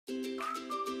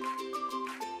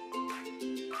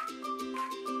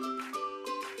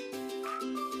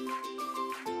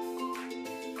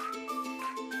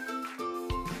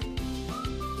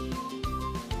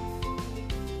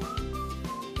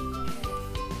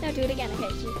No, do it again. Okay.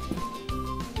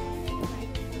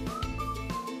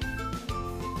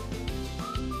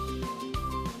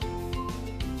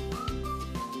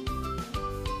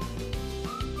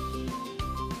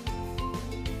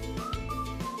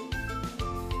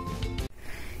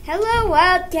 Hello,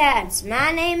 Wildcats.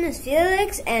 My name is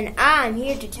Felix, and I'm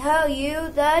here to tell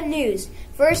you the news.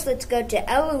 First, let's go to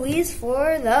Eloise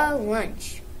for the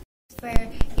lunch. For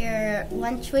your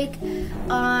lunch week,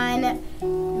 on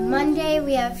Monday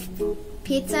we have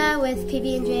pizza with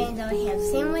PB&J and deli ham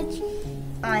sandwich.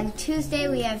 On Tuesday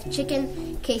we have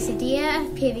chicken quesadilla,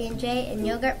 PB&J, and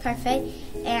yogurt parfait.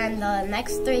 And the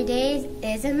next 3 days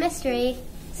is a mystery.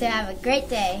 So have a great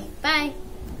day. Bye.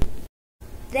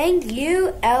 Thank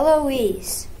you,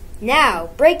 Eloise. Now,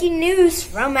 breaking news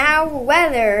from our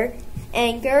weather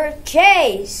anchor,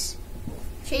 Chase.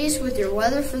 Chase with your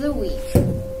weather for the week.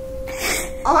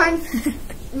 On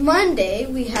Monday,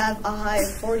 we have a high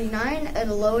of 49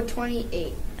 and a low of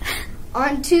 28.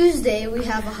 On Tuesday, we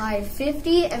have a high of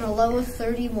 50 and a low of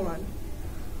 31.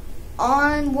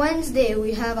 On Wednesday,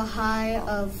 we have a high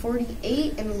of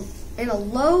 48 and a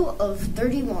low of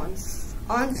 31.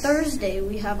 On Thursday,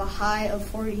 we have a high of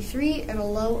 43 and a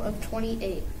low of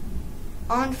 28.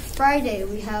 On Friday,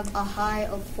 we have a high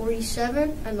of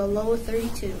 47 and a low of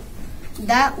 32.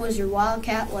 That was your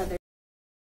Wildcat weather.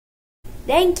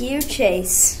 Thank you,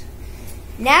 Chase.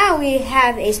 Now we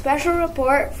have a special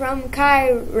report from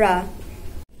Kyra.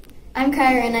 I'm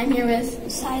Kyra, and I'm here with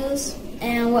Silas.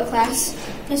 And what class?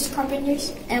 Mr.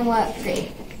 Carpenter's. And what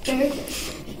grade? Third.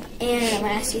 And I'm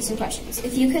going to ask you some questions.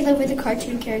 If you could live with a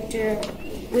cartoon character,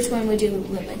 which one would you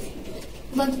live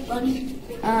with? Bugs Bunny.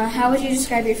 How would you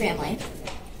describe your family?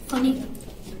 Funny.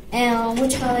 And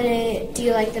which holiday do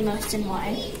you like the most and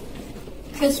why?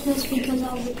 Christmas, because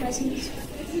all the presents.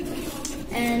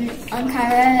 And I'm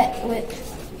Kyra,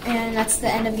 and that's the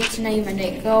end of Get to Know You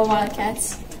Monday. Go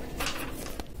Wildcats.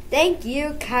 Thank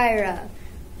you, Kyra.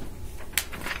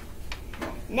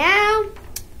 Now,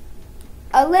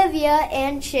 Olivia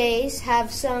and Chase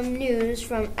have some news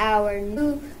from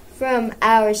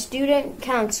our student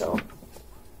council.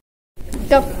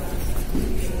 Go.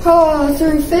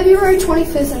 Through February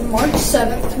 25th and March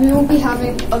 7th, we will be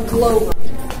having a glow run.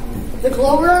 The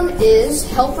glow run is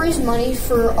help raise money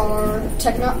for our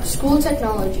school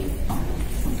technology.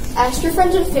 Ask your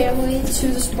friends and family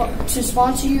to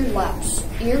sponsor your laps.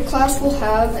 Your class will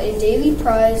have a daily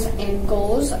prize and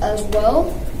goals, as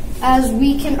well as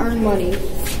we can earn money.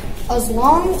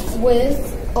 Along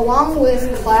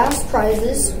with class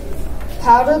prizes,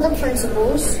 powder the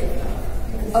principals,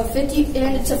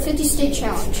 and it's a 50-state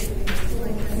challenge.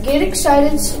 Get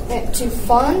excited to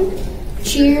fun,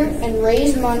 cheer, and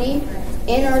raise money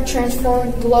in our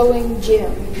transformed glowing gym.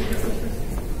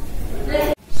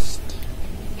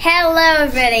 Hello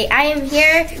everybody, I am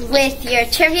here with your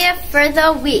trivia for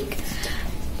the week.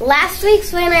 Last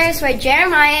week's winners were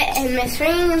Jeremiah in Miss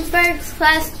Ringensburg's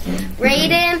class,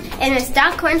 Raiden in Miss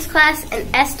Dockhorn's class, and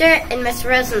Esther in Miss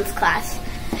Rosen's class.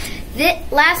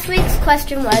 Last week's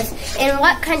question was, in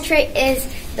what country is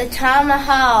the Taj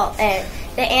Mahal in?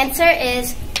 The answer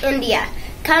is India.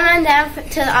 Come on down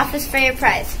to the office for your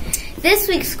prize. This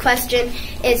week's question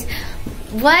is,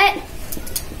 what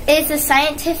is the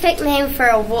scientific name for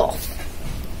a wolf?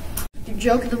 Your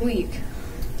joke of the week.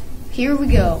 Here we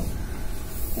go.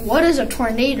 What is a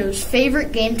tornado's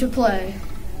favorite game to play?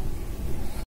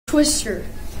 Twister.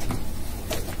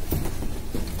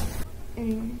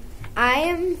 I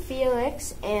am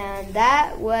Felix, and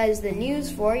that was the news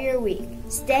for your week.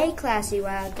 Stay classy,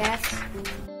 Wildcats.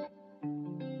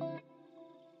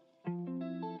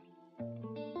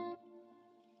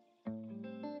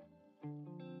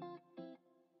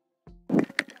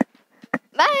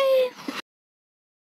 Bye!